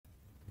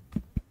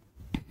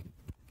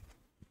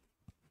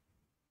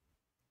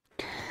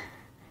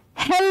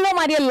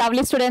my dear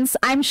lovely students,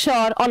 I'm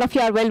sure all of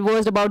you are well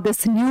versed about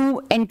this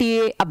new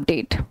NTA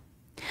update.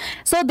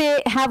 So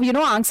they have,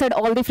 answered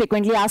all the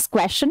frequently asked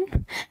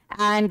question,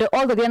 and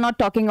although they are not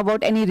talking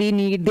about any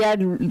re-NEET,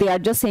 they are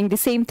just saying the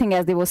same thing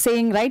as they were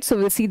saying, right? So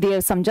we'll see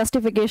there's some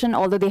justification,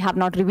 although they have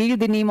not revealed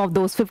the name of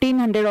those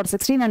 1500 or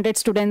 1600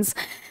 students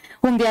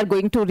whom they are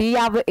going to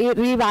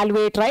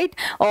re-evaluate, right?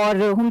 Or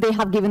whom they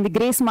have given the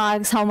grace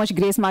marks, how much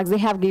grace marks they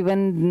have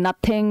given,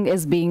 nothing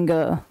is being,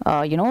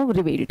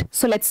 revealed.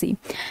 So let's see.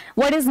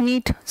 What is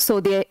NEET?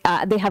 So they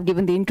have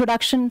given the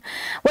introduction.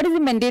 What is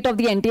the mandate of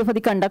the NTA for the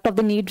conduct of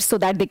the NEET so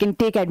that they can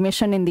take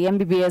admission in the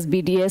MBBS,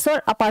 BDS,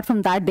 or apart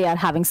from that, they are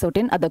having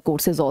certain other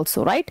courses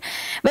also, right?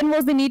 When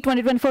was the NEET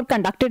 2024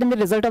 conducted and the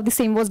result of the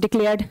same was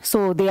declared?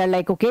 So they are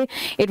like, okay,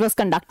 it was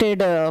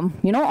conducted, on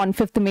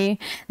 5th May.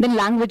 Then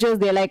languages,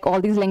 they're like,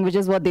 all these languages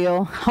were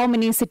there. How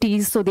many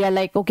cities? So they are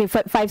like, okay,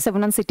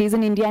 571 cities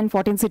in India and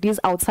 14 cities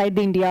outside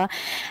the India.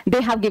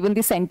 They have given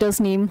the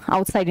center's name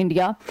outside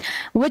India.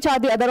 Which are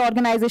the other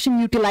organizations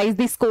utilize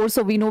this course?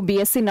 So we know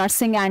BSc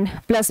nursing and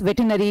plus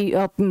veterinary,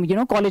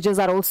 colleges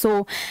are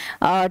also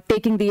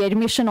taking the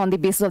admission on the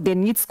basis of their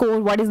NEET score.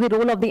 What is the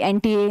role of the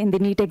NTA in the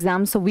NEET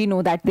exam? So we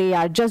know that they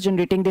are just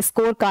generating the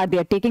scorecard. They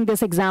are taking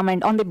this exam,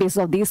 and on the basis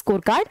of the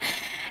scorecard,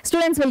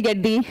 students will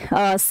get the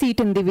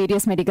seat in the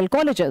various medical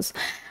colleges.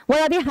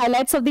 What are the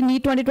highlights of the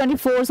NEET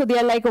 2024? So they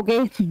are like,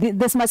 okay,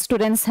 this much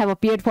students have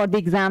appeared for the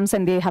exams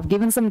and they have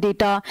given some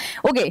data.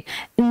 Okay,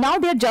 now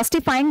they are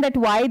justifying that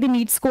why the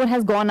NEET score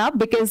has gone up,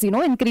 because,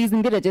 increase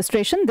in the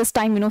registration. This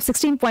time,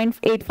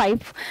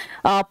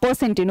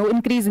 16.85%,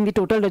 increase in the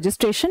total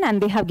registration, and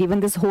they have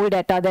given this whole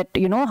data that,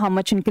 how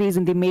much increase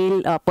in the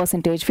male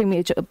percentage,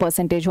 female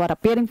percentage who are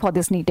appearing for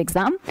this NEET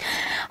exam.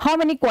 How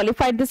many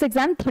qualified this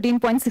exam?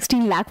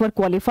 13.16 lakh were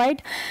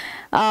qualified.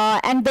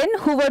 And then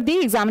who were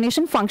the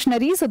examination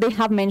functionaries? So they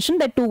have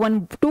mentioned that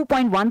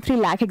 2.13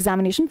 lakh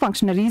examination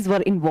functionaries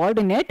were involved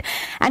in it,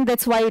 and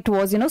that's why it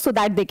was, so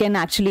that they can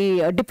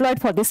actually deploy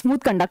for the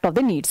smooth conduct of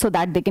the NEET, so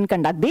that they can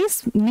conduct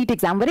this NEET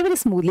exam very, very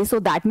smoothly. So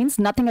that means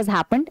nothing has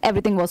happened,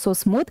 everything was so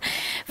smooth,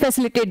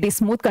 facilitate the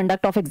smooth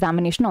conduct of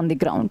examination on the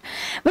ground.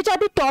 Which are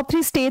the top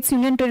 3 states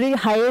union territory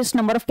highest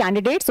number of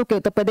candidates? Okay,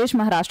 Uttar Pradesh,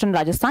 Maharashtra and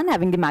Rajasthan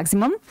having the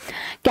maximum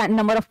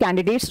number of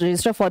candidates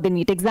registered for the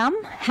NEET exam.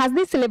 Has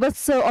the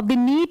syllabus of the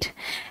NEET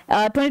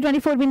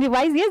 2024 been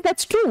revised? Yes,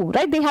 that's true,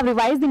 right? They have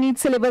revised the NEET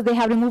syllabus. They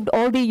have removed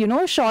all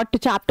the short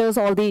chapters,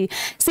 all the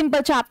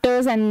simple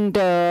chapters, and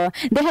they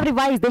have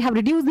revised, they have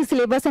reduced the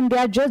syllabus, and they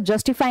are just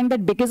justifying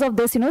that because of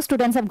this,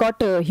 students have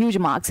got huge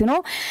marks.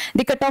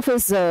 The cutoff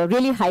is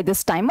really high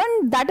this time,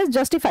 and that is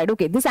justified.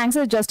 Okay, this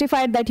answer is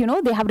justified that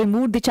they have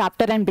removed the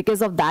chapter, and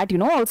because of that,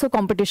 also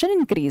competition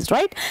increased,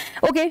 right?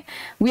 Okay,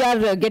 we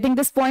are getting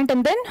this point.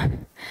 And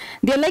then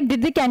they are like,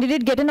 did the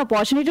candidate get an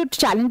opportunity to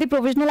challenge the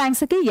provisional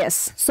answer key?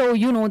 Yes. So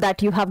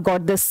that you have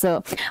got this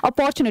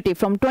opportunity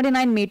from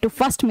 29 May to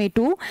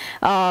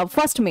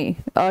 1st May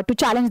to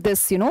challenge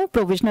this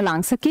provisional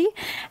answer key.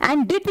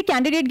 And did the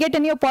candidate get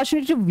any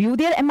opportunity to view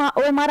their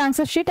OMR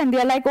answer sheet? And they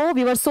are like, oh,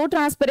 we were so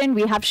transparent,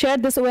 we have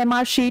shared this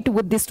OMR sheet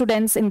with the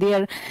students in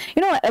their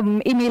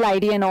email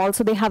ID and all,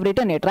 so they have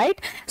written it, right?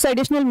 So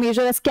additional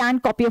measure, a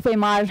scanned copy of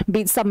OMR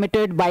being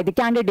submitted by the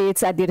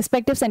candidates at the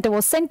respective center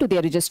was sent to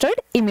their registered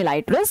email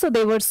address. So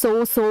they were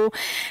so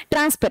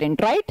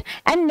transparent, right?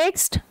 And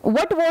next,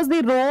 what was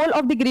the role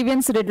of the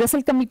grievance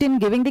redressal committee in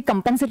giving the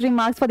compensatory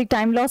marks for the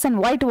time loss, and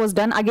why it was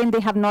done? Again,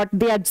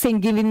 they are saying,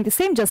 giving the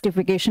same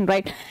justification,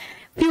 right?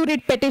 Few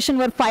writ petitions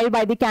were filed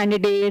by the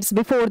candidates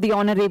before the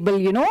honorable,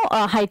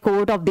 high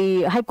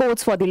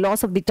courts for the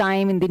loss of the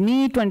time in the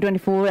NEET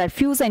 2024 at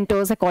few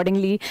centers.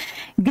 Accordingly,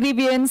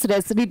 grievance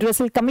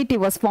redressal committee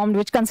was formed,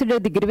 which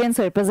considered the grievance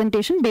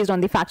representation based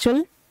on the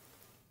factual,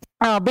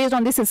 based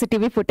on the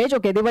CCTV footage.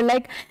 Okay, they were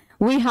like,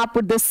 we have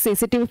put this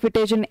CCTV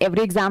footage in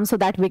every exam so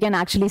that we can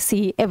actually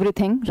see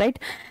everything, right?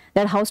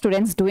 That how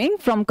students doing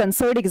from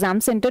concerned exam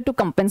center to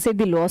compensate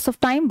the loss of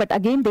time. But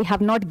again, they have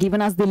not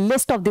given us the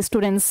list of the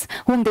students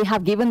whom they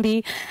have given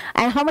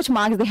and how much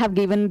marks they have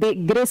given, the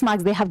grace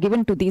marks they have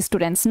given to these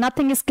students.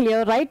 Nothing is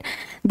clear, right?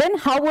 Then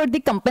how were the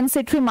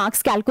compensatory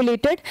marks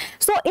calculated?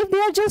 So if they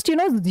are just,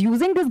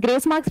 using this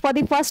grace marks for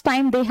the first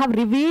time, they have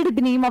revealed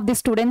the name of the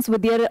students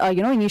with their,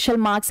 initial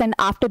marks and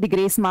after the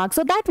grace marks,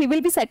 so that we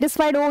will be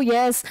satisfied. Oh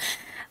yes,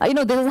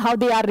 this is how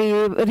they are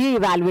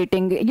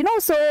re-evaluating,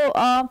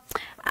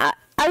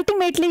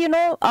 ultimately,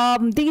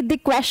 the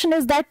question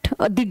is that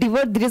the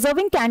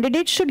deserving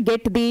candidates should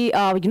get the,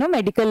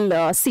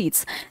 medical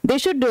seats. They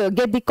should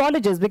get the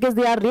colleges because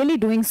they are really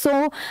doing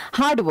so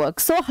hard work.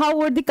 So how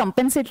were the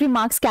compensatory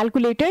marks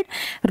calculated?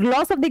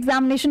 Loss of the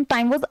examination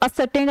time was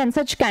ascertained, and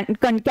such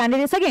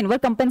candidates again were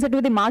compensated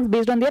with the marks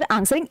based on their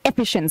answering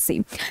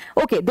efficiency.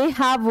 Okay, they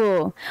have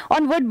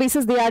on what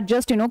basis they are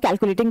just,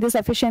 calculating this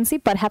efficiency,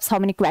 perhaps how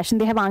many questions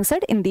they have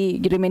answered in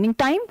the remaining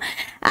time,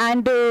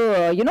 and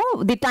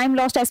the time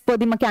lost as per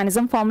the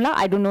mechanism formula.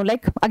 I don't know,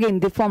 like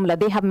again the formula,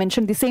 they have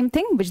mentioned the same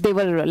thing which they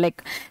were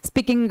like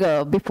speaking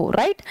before,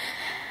 right?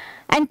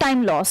 and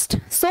time lost.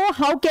 So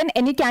how can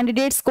any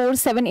candidate score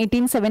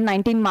 718,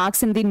 719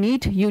 marks in the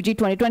NEET UG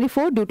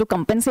 2024 due to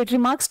compensatory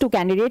marks? Two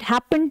candidates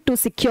happened to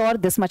secure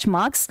this much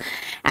marks,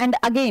 and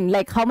again,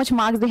 like how much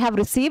marks they have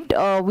received,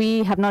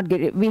 we have not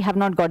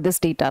got this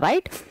data,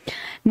 right?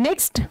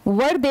 Next,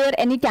 were there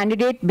any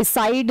candidate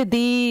beside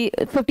the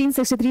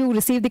 1563 who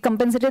received the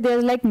compensatory? There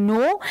is like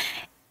no.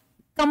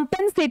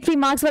 Compensatory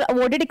marks were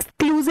awarded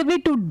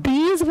exclusively to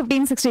these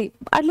 1560.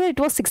 Earlier it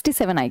was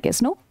 67, I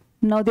guess. No,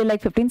 now they're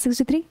like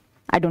 1563.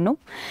 I don't know.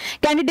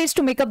 Candidates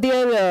to make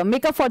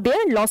up for their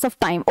loss of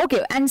time.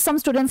 Okay, and some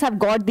students have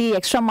got the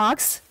extra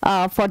marks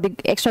for the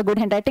extra good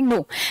handwriting.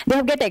 No, they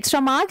have get extra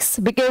marks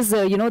because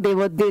you know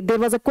there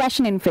was a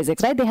question in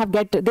physics, right? They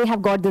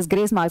have got this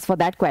grace marks for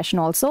that question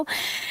also.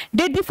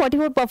 Did the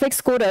 44 perfect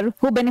scorer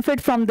who benefit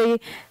from the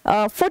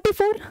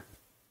 44?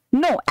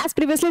 No, as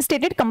previously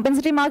stated,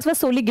 compensatory marks were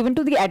solely given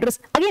to the address.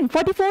 Again,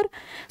 44.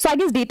 So I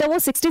guess data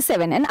was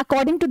 67, and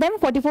according to them,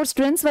 44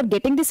 students were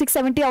getting the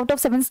 670 out of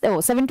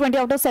 720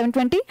 out of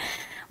 720.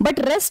 But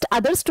rest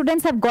other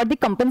students have got the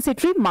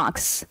compensatory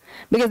marks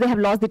because they have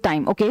lost the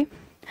time. Okay.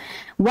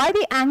 Why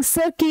the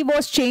answer key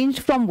was changed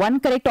from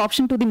one correct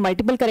option to the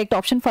multiple correct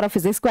option for a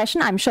physics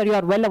question? I'm sure you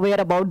are well aware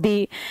about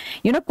the,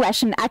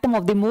 question atom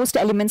of the most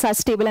elements are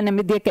stable and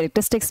emit their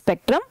characteristic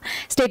spectrum.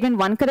 Statement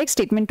 1 correct,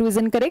 statement 2 is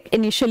incorrect.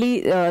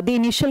 Initially, the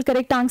initial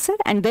correct answer,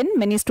 and then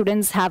many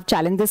students have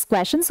challenged this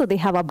question, so they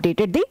have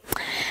updated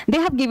they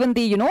have given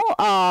the,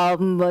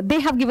 they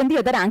have given the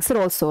other answer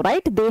also,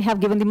 right? They have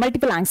given the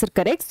multiple answer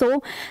correct.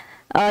 So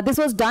this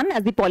was done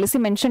as the policy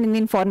mentioned in the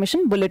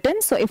information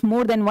bulletin. So if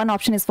more than one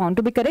option is found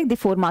to be correct, the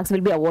 4 marks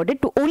will be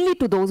awarded to only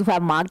to those who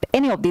have marked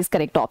any of these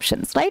correct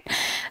options, right?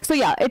 So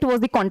yeah, it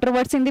was the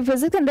controversy in the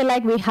physics, and they're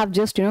like, we have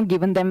just,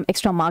 given them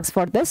extra marks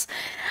for this.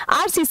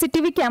 Are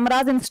CCTV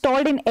cameras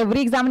installed in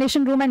every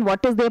examination room, and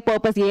what is their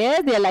purpose?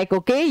 Yes, they're like,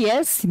 okay,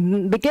 yes,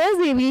 because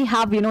we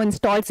have,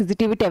 installed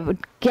CCTV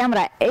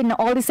camera in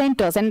all the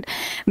centers, and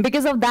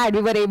because of that,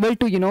 we were able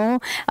to,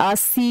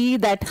 see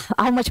that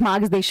how much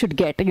marks they should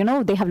get.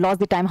 They have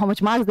lost the time, how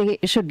much marks they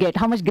should get,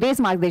 how much grace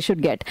marks they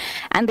should get,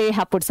 and they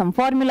have put some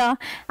formula.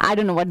 I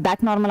don't know what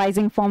that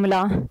normalizing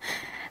formula.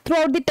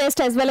 Throughout the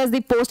test as well as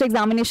the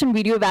post-examination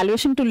video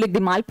evaluation to look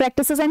the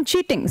malpractices and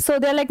cheating. So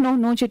they're like,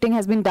 no cheating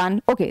has been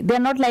done. Okay, they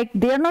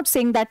are not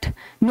saying that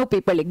no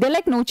paper leak. They're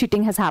like, no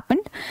cheating has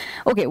happened.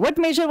 Okay, what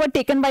measures were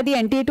taken by the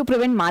NTA to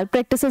prevent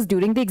malpractices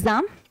during the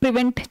exam?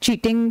 Prevent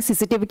cheating,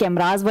 CCTV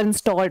cameras were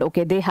installed.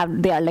 Okay, they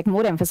are like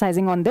more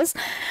emphasizing on this.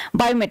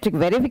 Biometric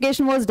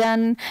verification was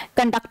done,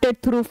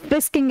 conducted through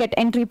frisking at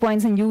entry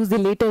points, and use the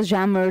latest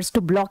jammers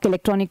to block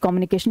electronic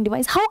communication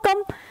device. How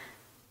come?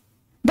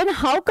 Then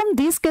how come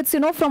these kids,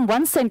 from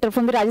one center,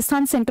 from the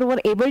Rajasthan center, were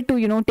able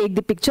to, take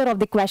the picture of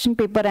the question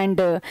paper and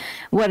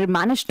were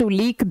managed to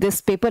leak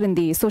this paper in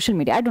the social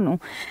media? I don't know.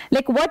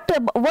 Like what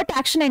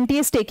action NTA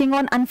is taking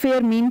on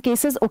unfair mean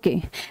cases?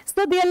 Okay.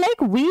 So they are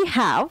like, we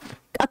have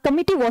a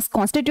committee was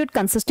constituted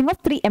consisting of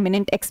 3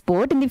 eminent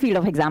experts in the field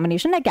of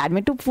examination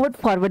academy to put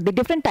forward the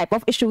different type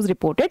of issues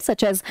reported,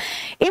 such as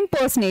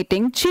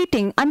impersonating,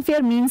 cheating,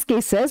 unfair means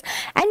cases,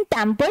 and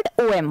tampered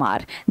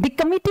OMR. The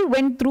committee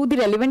went through the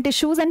relevant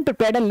issues and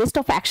prepared a list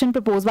of action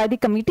proposed by the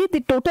committee.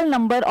 The total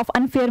number of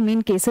unfair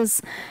mean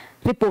cases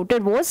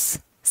reported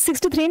was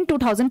 63 in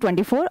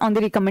 2024. On the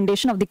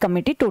recommendation of the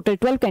committee, total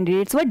 12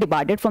 candidates were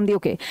debarred from the,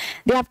 okay,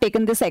 they have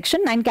taken this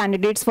action. 9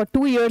 candidates for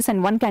 2 years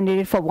and 1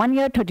 candidate for 1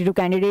 year. 32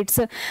 candidates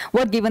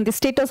were given the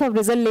status of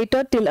result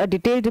later till a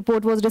detailed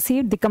report was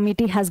received. The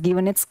committee has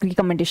given its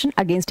recommendation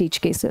against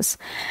each cases.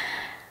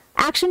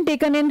 Action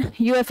taken in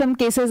UFM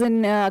cases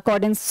in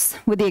accordance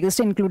with the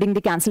existing, including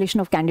the cancellation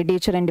of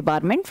candidature and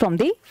debarment from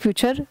the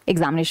future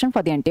examination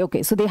for the NTA.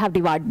 Okay, so they have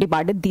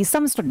debarred these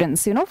some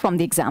students, from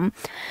the exam,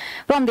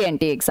 from the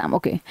NTA exam.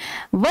 Okay,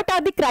 what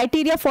are the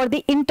criteria for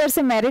the inter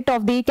se merit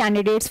of the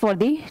candidates for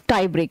the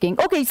tie breaking?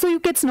 Okay, so you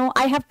kids know,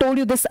 I have told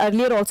you this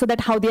earlier also,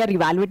 that how they are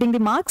evaluating the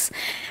marks,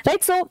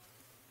 right? So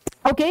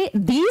okay,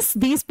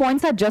 these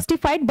points are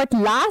justified, but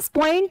last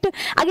point,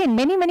 again,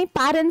 many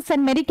parents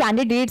and many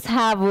candidates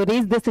have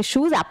raised this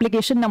issues,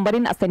 application number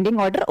in ascending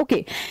order.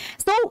 Okay,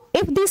 so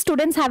if these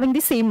students having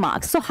the same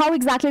marks, so how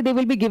exactly they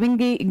will be giving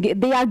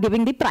they are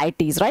giving the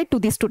priorities, right, to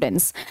the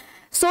students?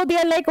 So they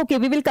are like, okay,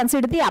 we will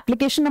consider the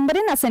application number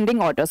in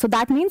ascending order. So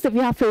that means if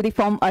you have filled the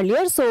form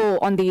earlier, so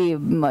on the,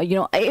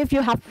 if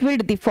you have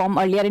filled the form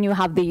earlier and you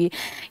have the,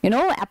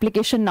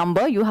 application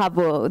number, you have,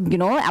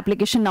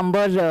 application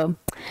number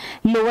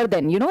lower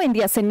than, in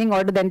the ascending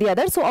order than the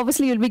other. So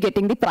obviously you'll be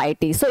getting the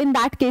priority. So in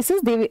that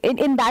cases, they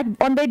on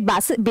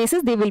that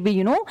basis, they will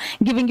be,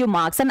 giving you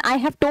marks. And I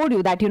have told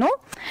you that,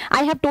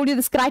 I have told you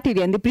this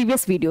criteria in the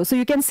previous video. So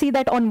you can see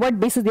that on what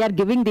basis they are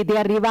giving they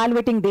are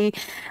reevaluating the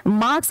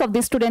marks of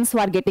the students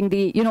who are getting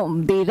the,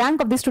 the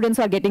rank of the students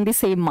who are getting the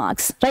same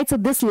marks, right? So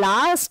this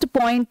last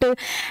point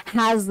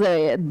has,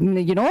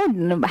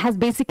 has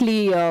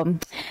basically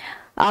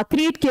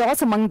create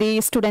chaos among the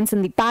students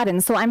and the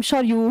parents. So I'm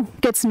sure you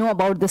kids know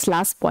about this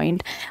last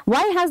point.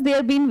 Why has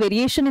there been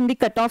variation in the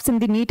cutoffs in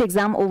the NEET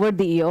exam over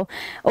the year?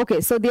 Okay,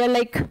 so they are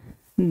like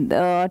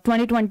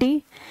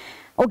 2020.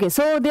 Okay,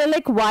 so they're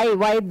like, why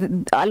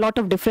a lot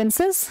of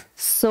differences?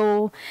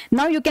 So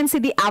now you can see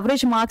the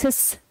average marks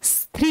is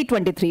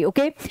 323.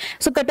 Okay,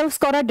 so cutoff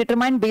score are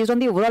determined based on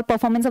the overall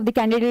performance of the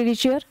candidate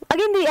each year.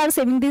 Again, they are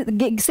saying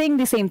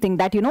the same thing,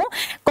 that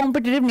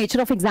competitive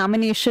nature of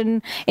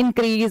examination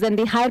increase and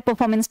the higher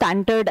performance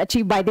standard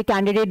achieved by the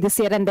candidate this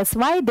year, and that's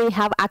why they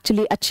have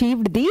actually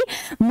achieved the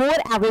more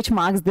average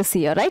marks this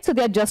year, right? So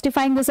they are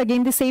justifying this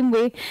again the same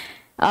way.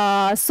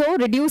 So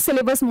reduced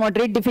syllabus,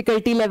 moderate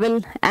difficulty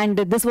level, and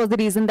this was the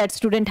reason that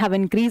students have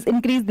increased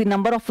the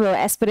number of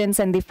aspirants,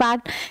 and the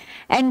fact,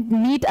 and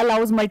NEET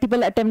allows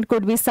multiple attempt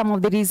could be some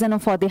of the reason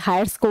for the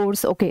higher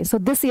scores. Okay, so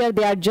this year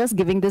they are just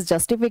giving this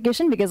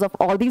justification because of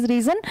all these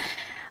reasons.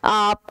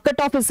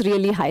 Cutoff is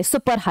really high,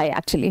 super high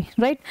actually,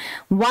 right?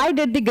 Why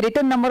did the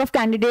greater number of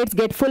candidates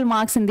get full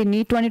marks in the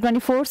NEET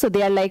 2024? So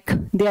they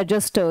are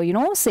just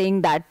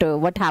saying that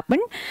what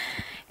happened.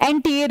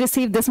 NTA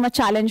received this much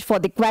challenge for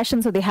the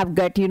question, so they have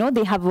got, they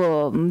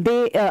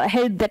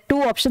held that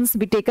 2 options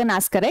be taken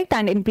as correct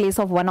and in place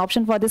of 1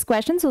 option for this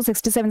question. So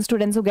 67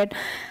 students who got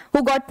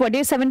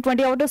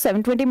 720 out of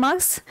 720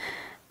 marks.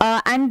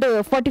 And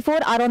 44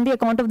 are on the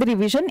account of the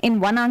revision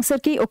in 1 answer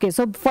key. Okay,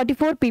 so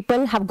 44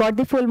 people have got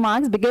the full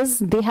marks because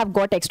they have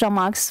got extra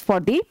marks for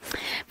the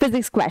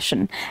physics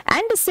question,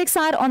 and 6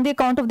 are on the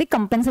account of the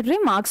compensatory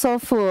marks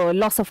of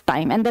loss of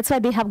time, and that's why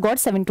they have got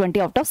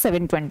 720 out of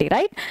 720,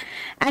 right?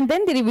 And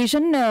then the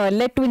revision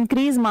led to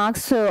increased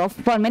marks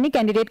for many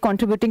candidates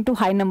contributing to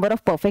high number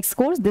of perfect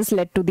scores. This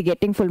led to the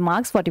getting full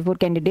marks, 44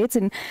 candidates.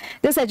 In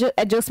this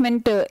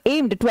adjustment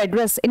aimed to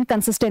address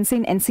inconsistency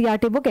in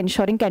NCERT book,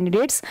 ensuring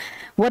candidates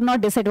were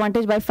not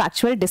disadvantaged by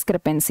factual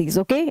discrepancies.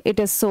 Okay, it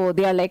is, so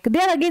they are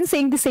again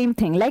saying the same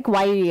thing, like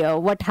why,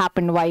 what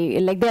happened, why,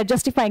 like they are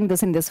justifying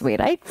this in this way,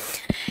 right?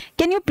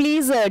 Can you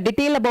please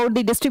detail about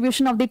the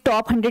distribution of the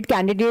top 100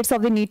 candidates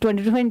of the NEET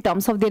 2022 in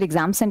terms of their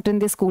exam center in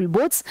the school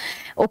boards?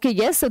 Okay,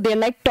 yes, so they're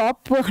like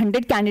top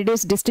 100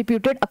 candidates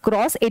distributed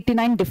across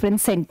 89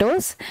 different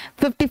centers,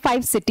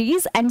 55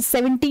 cities and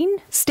 17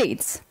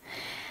 states.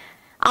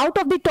 Out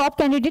of the top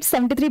candidates,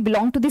 73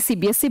 belong to the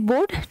CBSE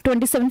board,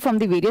 27 from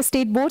the various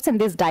state boards,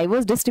 and this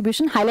diverse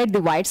distribution highlight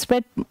the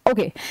widespread.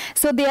 Okay,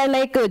 so they are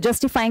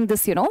justifying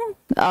this, that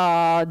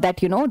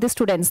the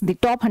students, the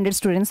top 100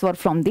 students were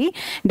from the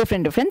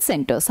different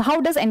centers. So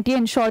how does NTA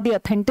ensure the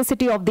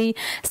authenticity of the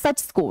such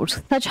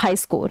scores, such high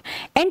score?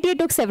 NTA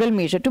took several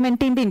measures to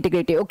maintain the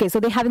integrity. Okay, so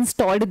they have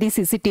installed the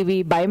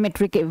CCTV,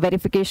 biometric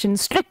verification,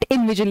 strict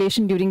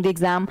invigilation during the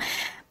exam.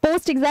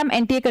 Post-exam,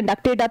 NTA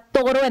conducted a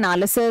thorough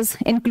analysis,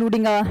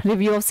 including a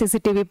review of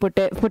CCTV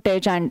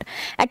footage and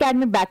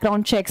academic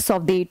background checks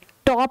of the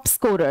top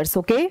scorers.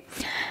 Okay,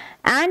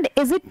 and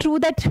is it true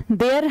that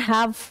there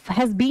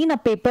has been a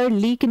paper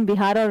leak in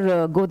Bihar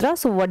or Godhra?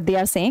 So what they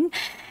are saying,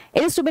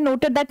 it is to be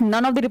noted that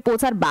none of the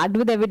reports are backed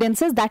with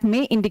evidences that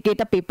may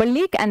indicate a paper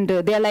leak, and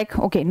they are like,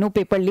 okay, no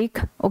paper leak.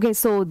 Okay,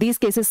 so these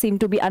cases seem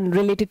to be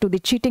unrelated to the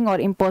cheating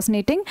or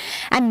impersonating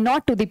and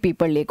not to the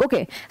paper leak.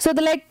 Okay, so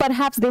they're like,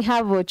 perhaps they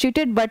have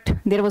cheated, but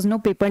there was no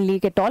paper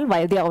leak at all,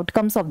 while the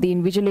outcomes of the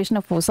invigilation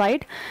of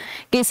foresight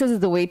cases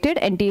is awaited.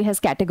 NTA has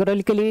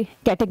categorically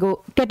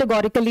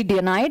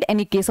denied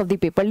any case of the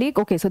paper leak.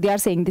 Okay, so they are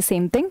saying the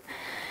same thing.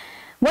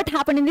 What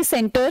happened in the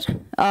center,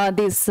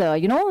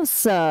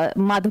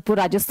 Madhupur,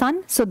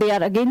 Rajasthan? So they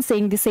are again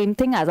saying the same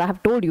thing as I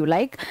have told you,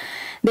 like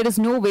there is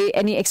no way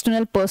any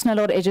external personnel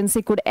or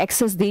agency could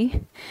access the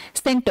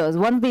centers.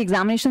 Once the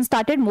examination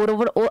started,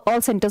 moreover, all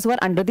centers were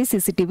under the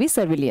CCTV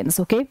surveillance.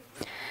 Okay,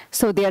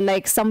 so they are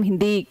like, some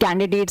Hindi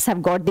candidates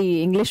have got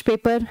the English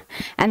paper,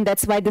 and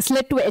that's why this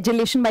led to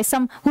adulation by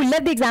some who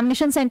left the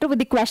examination center with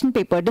the question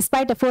paper,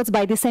 despite efforts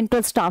by the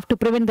central staff to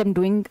prevent them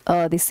doing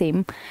the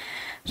same.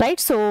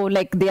 Right, so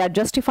like they are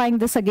justifying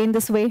this again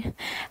this way.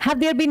 Have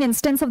there been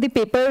instance of the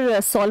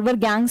paper solver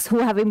gangs who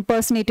have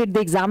impersonated the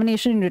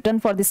examination in return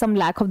for some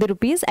lakh of the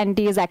rupees?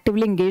 NTA is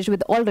actively engaged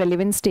with all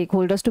relevant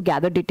stakeholders to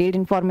gather detailed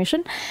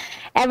information.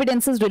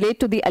 Evidences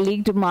relate to the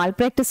alleged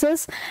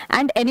malpractices,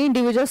 and any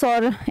individuals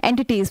or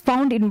entities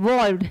found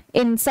involved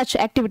in such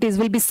activities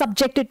will be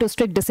subjected to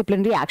strict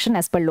disciplinary action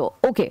as per law.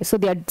 Okay, so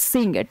they are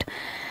seeing it.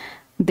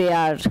 They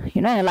are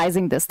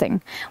analyzing this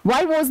thing.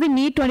 Why was the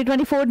NEET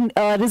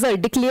 2024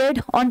 result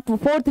declared on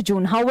 4th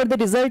June? How were the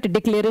result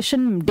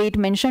declaration date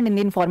mentioned in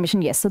the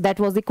information? Yes, so that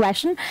was the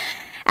question.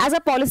 As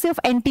a policy of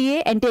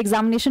NTA,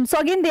 anti-examination. So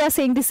again, they are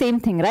saying the same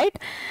thing, right?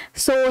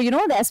 So,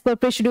 the as per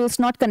procedure is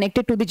not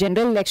connected to the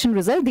general election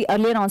result. The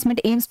earlier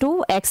announcement aims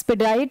to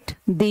expedite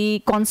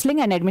the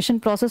counseling and admission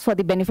process for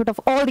the benefit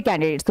of all the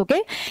candidates.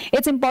 Okay,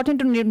 it's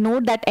important to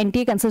note that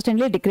NTA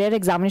consistently declare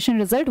examination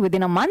result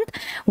within a month,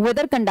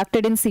 whether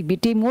conducted in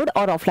CBT mode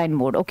or offline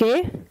mode.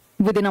 Okay,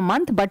 within a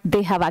month, but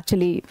they have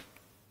actually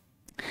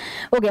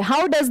Okay,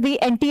 how does the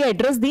NTA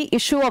address the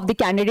issue of the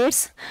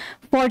candidates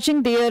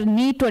forging their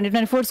NEET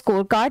 2024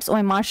 scorecards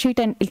OMR sheet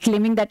and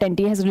claiming that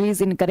NTA has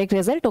released incorrect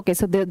result? Okay,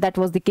 so that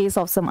was the case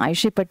of some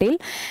Aishi Patel.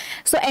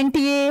 So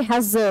NTA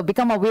has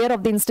become aware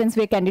of the instance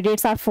where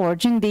candidates are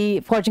forging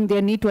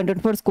their NEET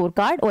 2024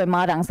 scorecard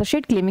OMR answer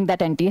sheet, claiming that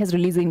NTA has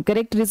released the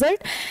incorrect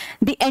result.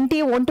 The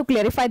NTA want to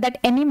clarify that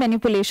any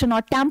manipulation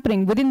or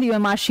tampering within the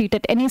OMR sheet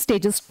at any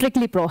stage is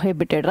strictly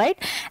prohibited, right?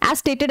 As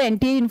stated,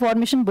 NTA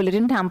information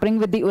bulletin tampering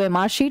with the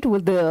OMR sheet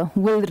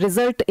will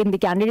result in the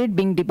candidate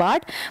being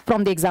debarred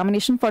from the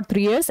examination for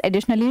 3 years.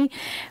 Additionally,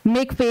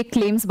 make fake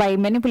claims by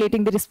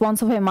manipulating the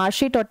response of OMR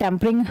sheet or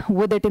tampering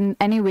with it in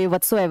any way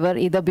whatsoever,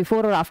 either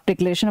before or after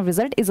declaration of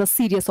result, is a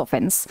serious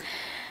offense.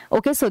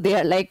 Okay, so they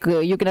are like,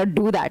 you cannot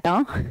do that,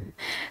 huh?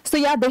 So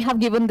yeah, they have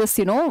given this,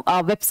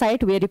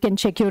 website where you can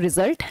check your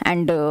result,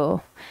 and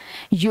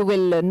you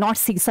will not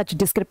see such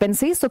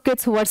discrepancies. So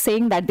kids who are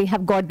saying that they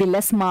have got the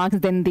less marks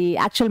than the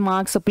actual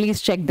marks, so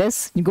please check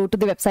this. Go to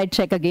the website,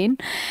 check again.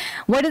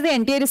 What is the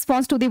NTA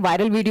response to the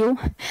viral video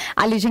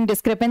alleging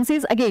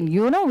discrepancies? Again,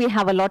 we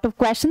have a lot of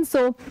questions.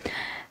 So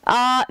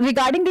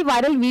regarding the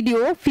viral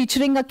video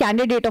featuring a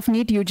candidate of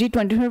NEET UG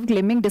 2024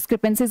 claiming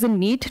discrepancies in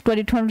NEET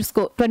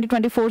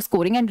 2024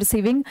 scoring and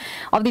receiving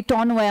of the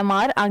torn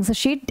OMR answer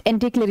sheet,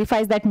 NTA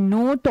clarifies that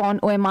no torn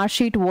OMR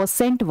sheet was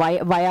sent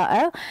via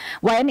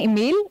an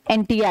email.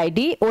 NTA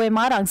ID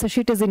OMR answer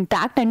sheet is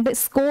intact and the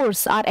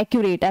scores are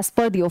accurate as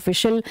per the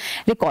official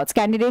records.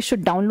 Candidates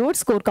should download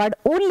scorecard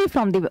only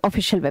from the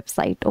official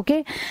website.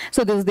 Okay,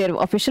 so this is their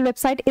official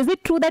website. Is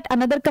it true that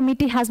another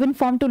committee has been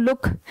formed to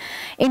look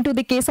into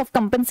the case of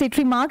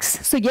compensatory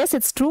marks? So yes,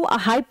 it's true. A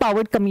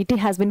high-powered committee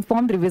has been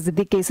formed to revisit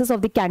the cases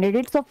of the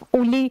candidates of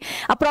only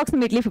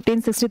approximately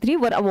 1563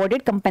 were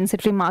awarded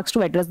compensatory marks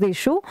to address the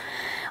issue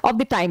of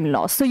the time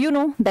loss. So you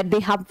know that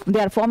they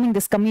are forming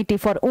this committee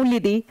for only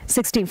the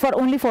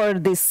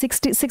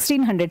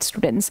 1600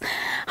 students.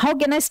 How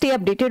can I stay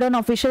updated on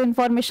official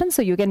information?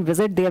 So you can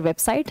visit their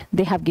website.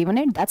 They have given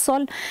it. That's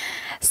all.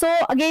 So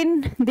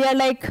again, they are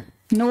like,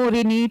 no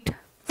re-NEET,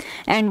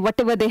 and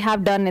whatever they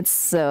have done,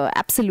 it's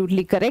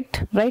absolutely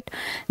correct, right?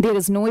 There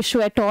is no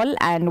issue at all,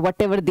 and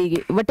whatever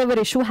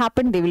issue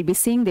happened, they will be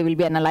seeing, they will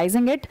be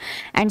analyzing it,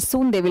 and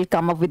soon they will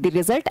come up with the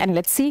result, and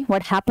let's see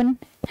what happened,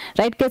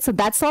 right, kids? So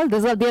that's all.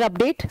 This is their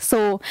update.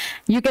 So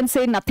you can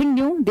say nothing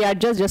new. They are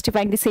just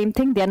justifying the same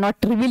thing. They are not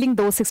revealing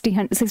those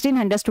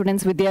 1600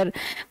 students with their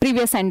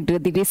previous and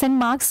the recent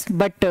marks,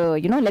 but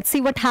let's see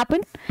what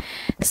happened.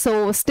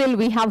 So still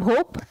we have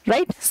hope,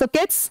 right? So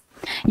kids,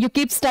 you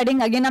keep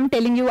studying. Again, I'm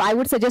telling you, I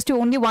would suggest you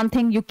only one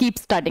thing: you keep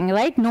studying,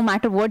 right? No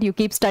matter what, you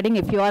keep studying.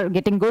 If you are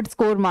getting good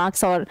score,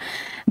 or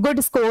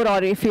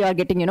if you are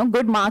getting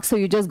good marks, so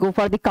you just go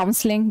for the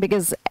counseling,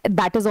 because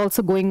that is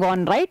also going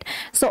on, right?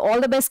 So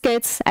all the best,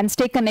 kids, and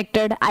stay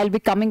connected. I'll be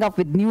coming up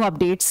with new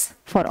updates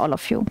for all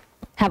of you.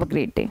 Have a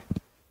great day.